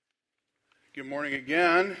Good morning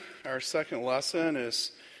again. Our second lesson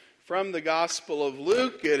is from the Gospel of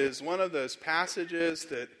Luke. It is one of those passages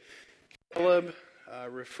that Caleb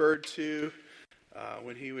referred to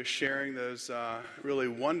when he was sharing those really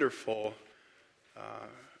wonderful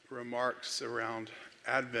remarks around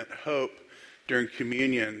Advent hope during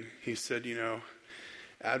communion. He said,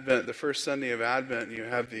 Advent, the first Sunday of Advent, you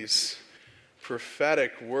have these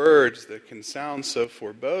prophetic words that can sound so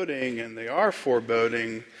foreboding, and they are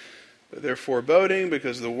foreboding. They're foreboding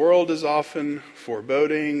because the world is often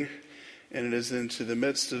foreboding, and it is into the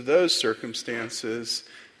midst of those circumstances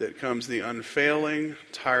that comes the unfailing,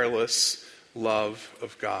 tireless love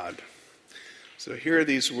of God. So here are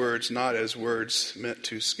these words, not as words meant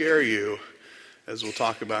to scare you, as we'll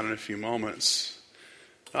talk about in a few moments.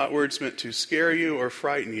 Not words meant to scare you or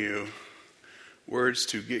frighten you, words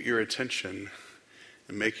to get your attention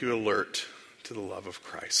and make you alert to the love of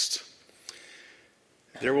Christ.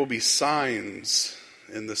 There will be signs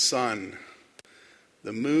in the sun,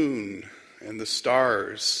 the moon, and the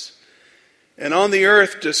stars. And on the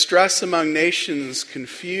earth, distress among nations,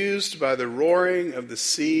 confused by the roaring of the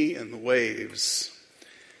sea and the waves.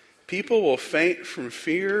 People will faint from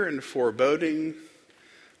fear and foreboding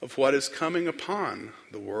of what is coming upon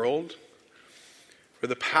the world. For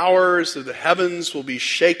the powers of the heavens will be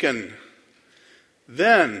shaken.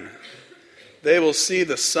 Then they will see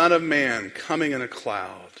the Son of Man coming in a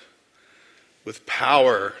cloud with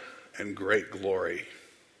power and great glory.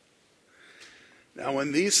 Now,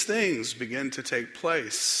 when these things begin to take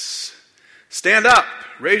place, stand up,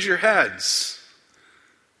 raise your heads,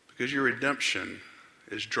 because your redemption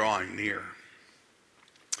is drawing near.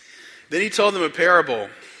 Then he told them a parable.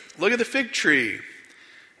 Look at the fig tree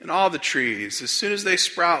and all the trees. As soon as they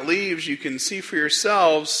sprout leaves, you can see for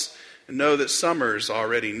yourselves and know that summer is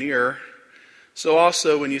already near. So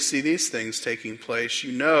also, when you see these things taking place,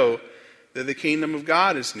 you know that the kingdom of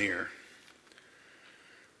God is near.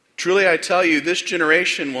 Truly, I tell you, this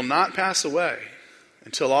generation will not pass away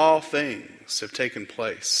until all things have taken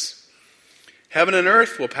place. Heaven and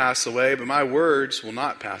earth will pass away, but my words will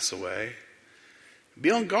not pass away. Be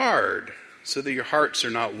on guard so that your hearts are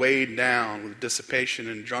not weighed down with dissipation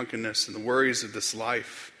and drunkenness and the worries of this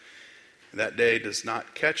life. And that day does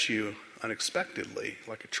not catch you unexpectedly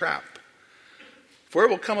like a trap. For it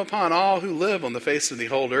will come upon all who live on the face of the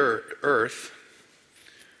whole earth.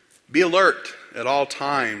 Be alert at all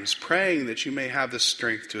times, praying that you may have the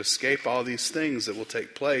strength to escape all these things that will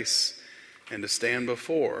take place and to stand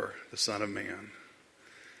before the Son of Man.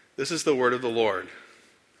 This is the word of the Lord.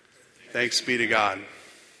 Thanks be to God.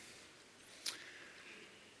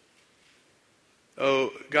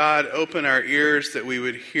 Oh, God, open our ears that we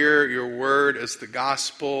would hear your word as the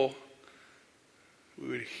gospel. We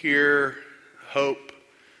would hear hope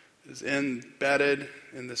is embedded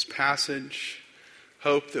in this passage.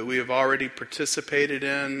 Hope that we have already participated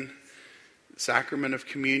in. The sacrament of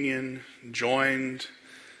communion, joined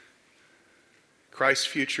Christ's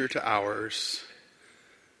future to ours.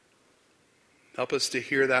 Help us to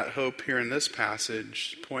hear that hope here in this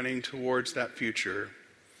passage, pointing towards that future.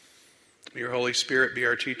 May your Holy Spirit be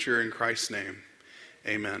our teacher in Christ's name.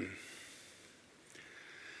 Amen.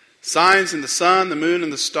 Signs in the sun, the moon,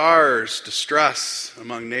 and the stars, distress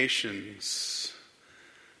among nations.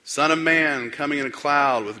 Son of Man coming in a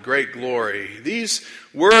cloud with great glory. These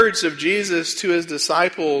words of Jesus to his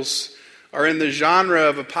disciples are in the genre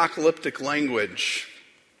of apocalyptic language.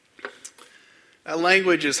 That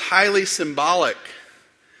language is highly symbolic,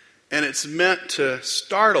 and it's meant to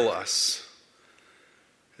startle us.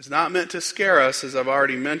 It's not meant to scare us, as I've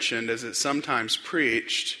already mentioned, as it's sometimes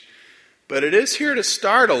preached. But it is here to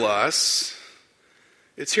startle us.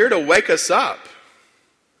 It's here to wake us up.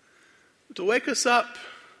 To wake us up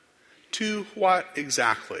to what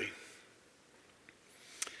exactly?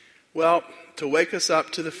 Well, to wake us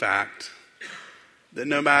up to the fact that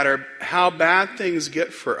no matter how bad things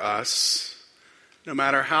get for us, no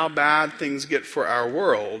matter how bad things get for our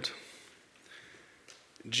world,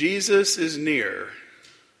 Jesus is near.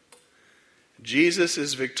 Jesus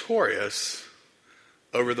is victorious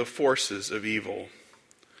over the forces of evil,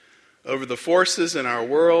 over the forces in our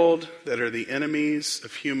world that are the enemies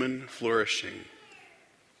of human flourishing.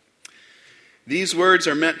 These words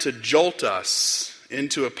are meant to jolt us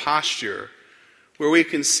into a posture where we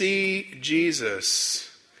can see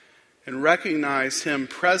Jesus and recognize him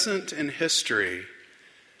present in history,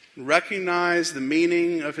 recognize the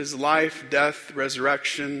meaning of his life, death,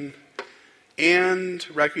 resurrection, and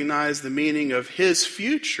recognize the meaning of his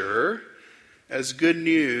future as good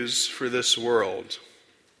news for this world.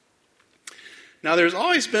 Now, there's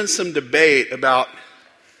always been some debate about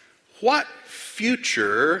what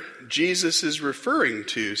future Jesus is referring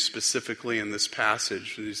to specifically in this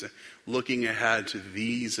passage. He's looking ahead to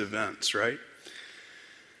these events, right?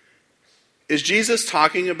 Is Jesus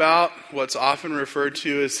talking about what's often referred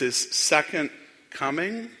to as his second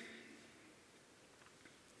coming?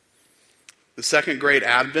 The second great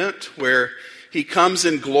advent, where he comes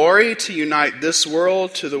in glory to unite this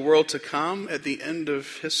world to the world to come at the end of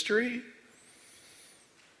history?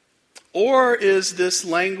 Or is this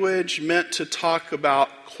language meant to talk about,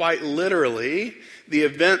 quite literally, the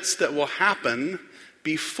events that will happen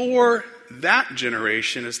before that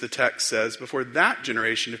generation, as the text says, before that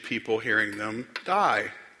generation of people hearing them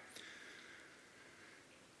die?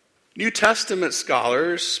 New Testament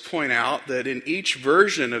scholars point out that in each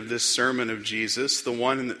version of this sermon of Jesus, the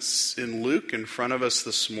one that's in Luke in front of us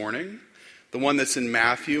this morning, the one that's in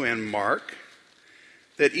Matthew and Mark,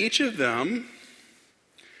 that each of them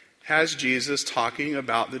has Jesus talking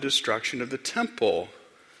about the destruction of the temple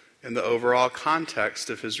in the overall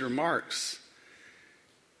context of his remarks.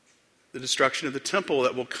 The destruction of the temple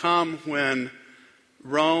that will come when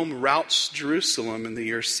Rome routs Jerusalem in the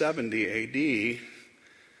year 70 A.D.,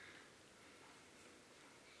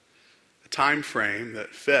 a time frame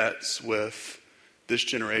that fits with this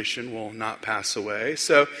generation will not pass away.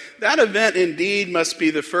 So that event indeed must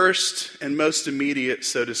be the first and most immediate,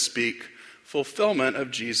 so to speak, fulfillment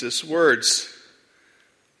of Jesus' words.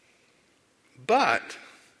 But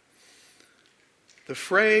the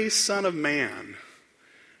phrase Son of Man,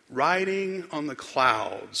 riding on the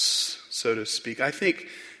clouds, so to speak, I think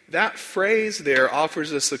that phrase there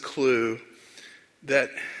offers us a clue that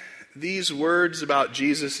these words about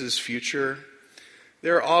Jesus' future,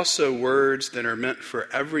 they're also words that are meant for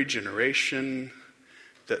every generation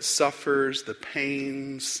that suffers the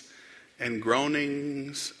pains and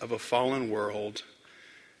groanings of a fallen world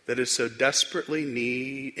that is so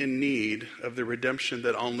desperately in need of the redemption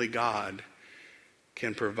that only God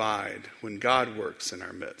can provide when God works in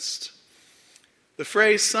our midst. The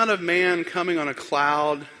phrase Son of Man coming on a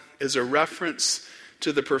cloud is a reference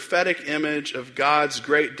to the prophetic image of God's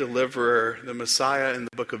great deliverer, the Messiah, in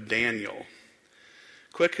the book of Daniel.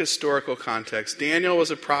 Quick historical context. Daniel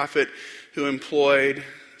was a prophet who employed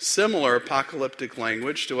similar apocalyptic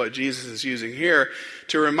language to what Jesus is using here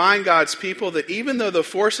to remind God's people that even though the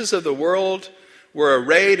forces of the world were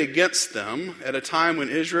arrayed against them at a time when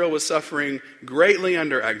Israel was suffering greatly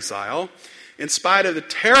under exile, in spite of the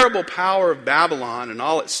terrible power of Babylon and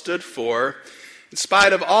all it stood for, in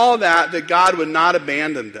spite of all that God would not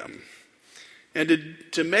abandon them. And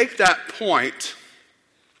to make that point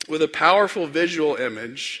with a powerful visual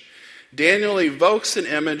image, Daniel evokes an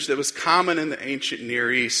image that was common in the ancient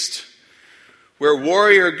Near East, where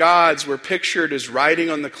warrior gods were pictured as riding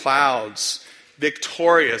on the clouds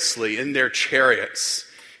victoriously in their chariots.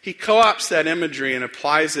 He co-opts that imagery and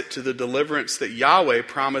applies it to the deliverance that Yahweh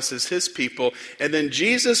promises his people. And then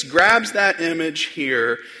Jesus grabs that image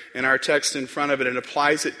here in our text in front of it and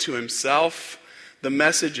applies it to himself. The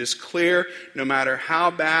message is clear. No matter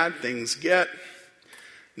how bad things get,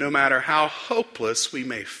 no matter how hopeless we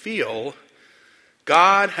may feel,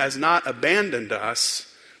 God has not abandoned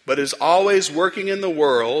us, but is always working in the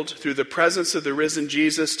world through the presence of the risen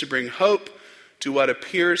Jesus to bring hope to what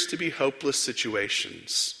appears to be hopeless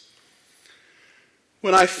situations.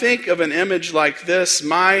 When I think of an image like this,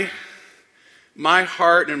 my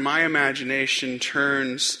heart and my imagination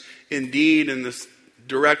turns indeed in the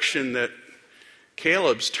direction that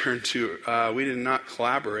Caleb's turned to. We did not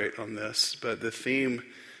collaborate on this, but the theme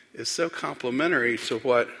is so complementary to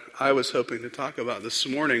what I was hoping to talk about this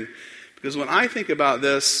morning. Because when I think about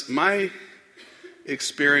this, my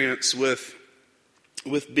experience with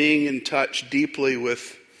being in touch deeply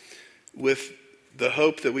with the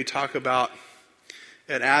hope that we talk about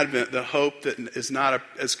at Advent, the hope that is not,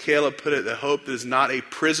 as Caleb put it, the hope that is not a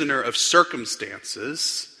prisoner of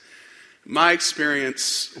circumstances. My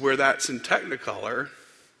experience where that's in Technicolor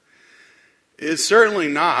is certainly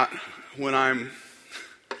not when I'm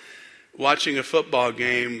watching a football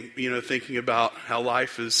game, thinking about how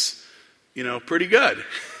life is, pretty good.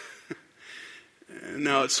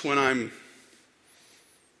 No, it's when I'm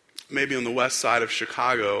maybe on the west side of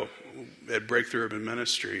Chicago at Breakthrough Urban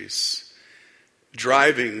Ministries,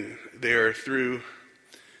 driving there through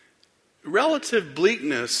relative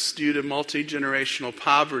bleakness due to multi-generational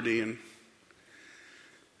poverty, and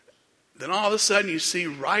then all of a sudden you see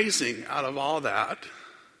rising out of all that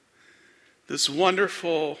this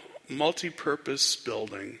wonderful multi-purpose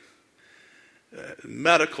building,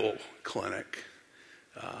 medical clinic,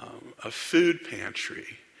 a food pantry,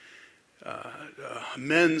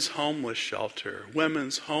 men's homeless shelter,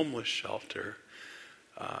 women's homeless shelter,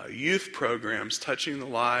 youth programs touching the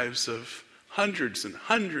lives of hundreds and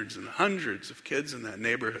hundreds and hundreds of kids in that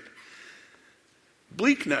neighborhood.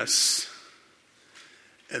 Bleakness,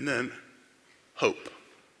 and then hope.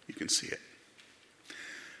 You can see it.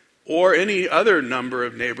 Or any other number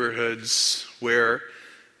of neighborhoods where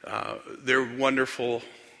there are wonderful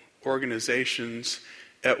organizations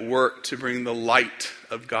at work to bring the light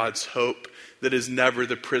of God's hope that is never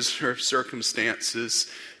the prisoner of circumstances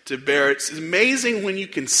to bear. It's amazing when you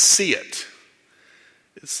can see it.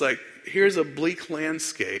 It's like, here's a bleak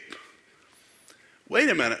landscape. Wait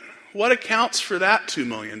a minute. What accounts for that $2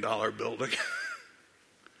 million building?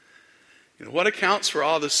 What accounts for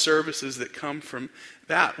all the services that come from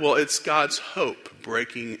that? Well, it's God's hope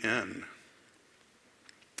breaking in.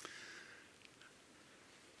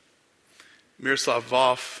 Miroslav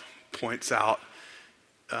Volf points out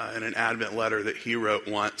in an Advent letter that he wrote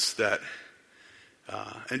once that,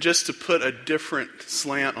 and just to put a different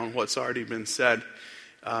slant on what's already been said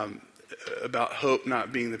about hope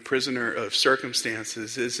not being the prisoner of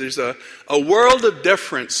circumstances, is there's a world of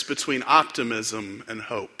difference between optimism and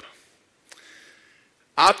hope.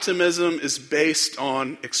 Optimism is based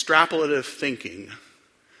on extrapolative thinking.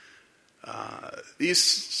 These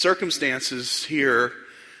circumstances here,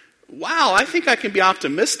 wow, I think I can be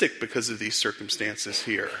optimistic because of these circumstances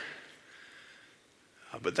here.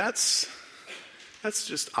 But that's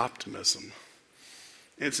just optimism.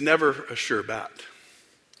 It's never a sure bet.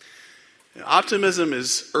 Optimism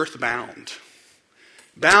is earthbound,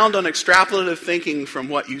 bound on extrapolative thinking from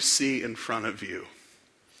what you see in front of you.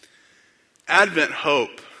 Advent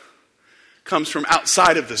hope comes from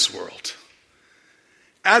outside of this world.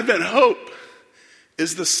 Advent hope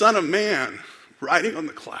is the Son of Man riding on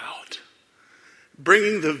the cloud,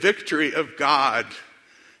 bringing the victory of God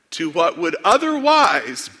to what would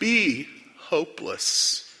otherwise be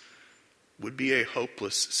hopeless, would be a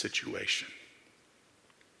hopeless situation.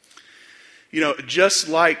 Just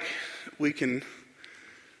like we can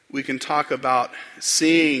talk about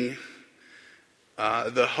seeing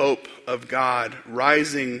the hope of God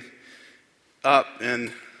rising up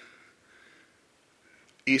in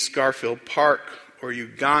East Garfield Park or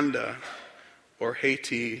Uganda or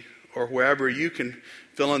Haiti or wherever you can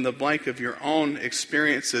fill in the blank of your own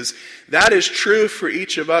experiences. That is true for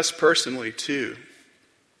each of us personally too.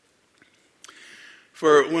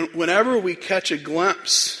 For whenever we catch a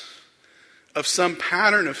glimpse of some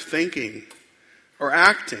pattern of thinking or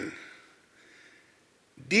acting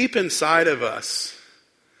deep inside of us,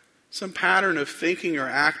 some pattern of thinking or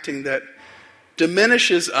acting that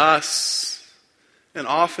diminishes us and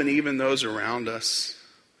often even those around us.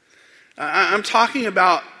 I'm talking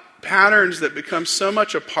about patterns that become so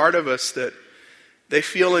much a part of us that they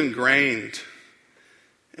feel ingrained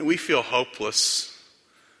and we feel hopeless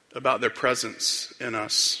about their presence in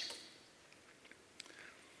us.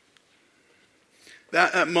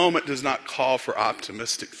 That moment does not call for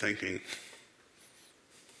optimistic thinking.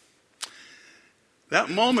 That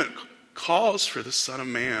moment calls for the Son of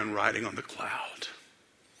Man riding on the cloud.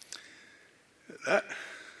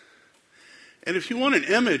 And if you want an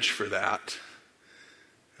image for that,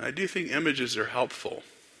 I do think images are helpful.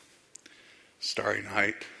 Starry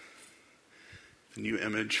Night, the new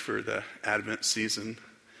image for the Advent season,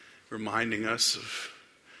 reminding us of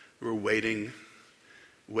we're waiting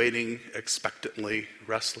expectantly,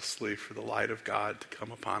 restlessly for the light of God to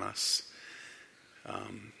come upon us.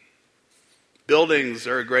 Buildings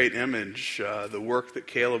are a great image. The work that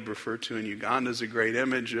Caleb referred to in Uganda is a great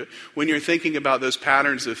image. When you're thinking about those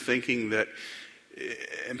patterns of thinking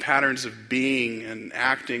and patterns of being and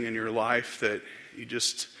acting in your life that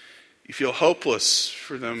you feel hopeless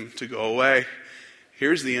for them to go away,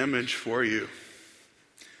 here's the image for you.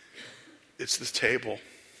 It's this table,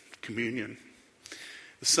 communion.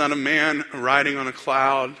 The Son of Man riding on a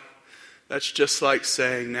cloud, that's just like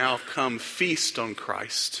saying, now come feast on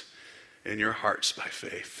Christ in your hearts by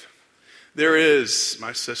faith. There is,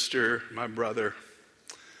 my sister, my brother,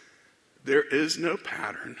 there is no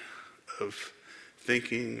pattern of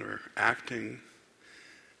thinking or acting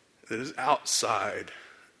that is outside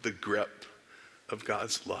the grip of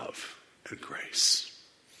God's love and grace.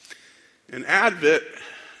 And Advent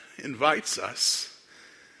invites us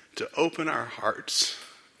to open our hearts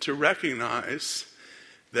to recognize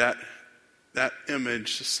that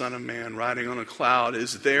image, the Son of Man riding on a cloud,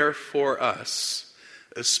 is there for us,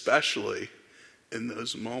 especially in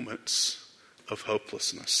those moments of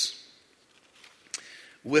hopelessness.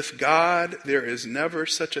 With God, there is never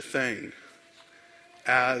such a thing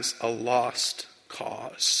as a lost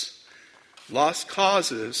cause. Lost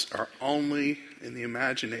causes are only in the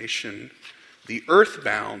imagination, the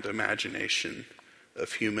earthbound imagination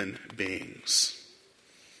of human beings.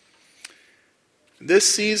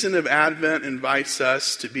 This season of Advent invites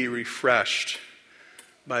us to be refreshed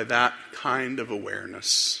by that kind of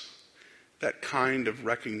awareness, that kind of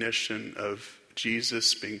recognition of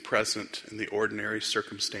Jesus being present in the ordinary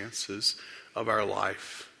circumstances of our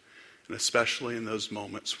life, and especially in those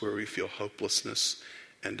moments where we feel hopelessness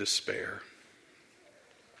and despair.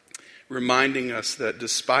 Reminding us that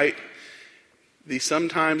despite the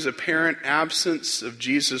sometimes apparent absence of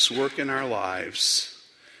Jesus' work in our lives,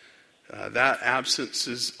 that absence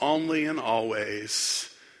is only and always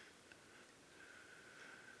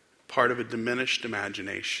part of a diminished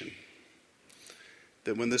imagination.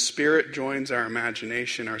 That when the Spirit joins our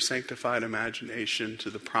imagination, our sanctified imagination, to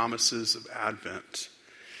the promises of Advent,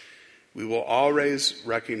 we will always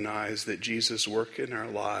recognize that Jesus' work in our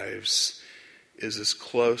lives is as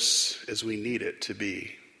close as we need it to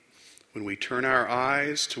be. When we turn our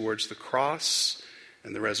eyes towards the cross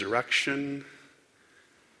and the resurrection,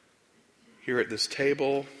 here at this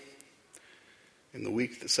table, in the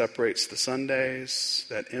week that separates the Sundays,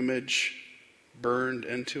 that image burned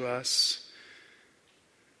into us,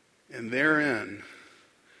 and therein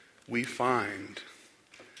we find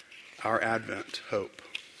our Advent hope.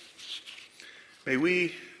 May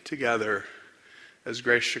we together, as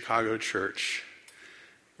Grace Chicago Church,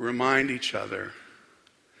 remind each other,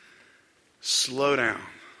 slow down.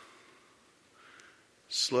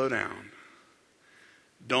 Slow down.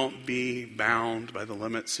 Don't be bound by the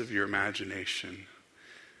limits of your imagination.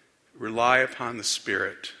 Rely upon the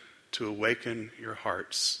Spirit to awaken your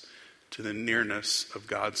hearts to the nearness of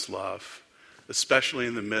God's love, especially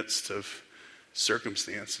in the midst of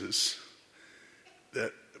circumstances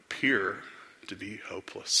that appear to be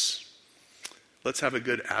hopeless. Let's have a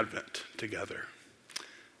good Advent together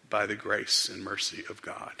by the grace and mercy of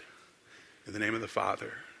God. In the name of the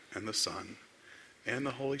Father, and the Son, and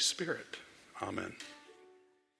the Holy Spirit. Amen.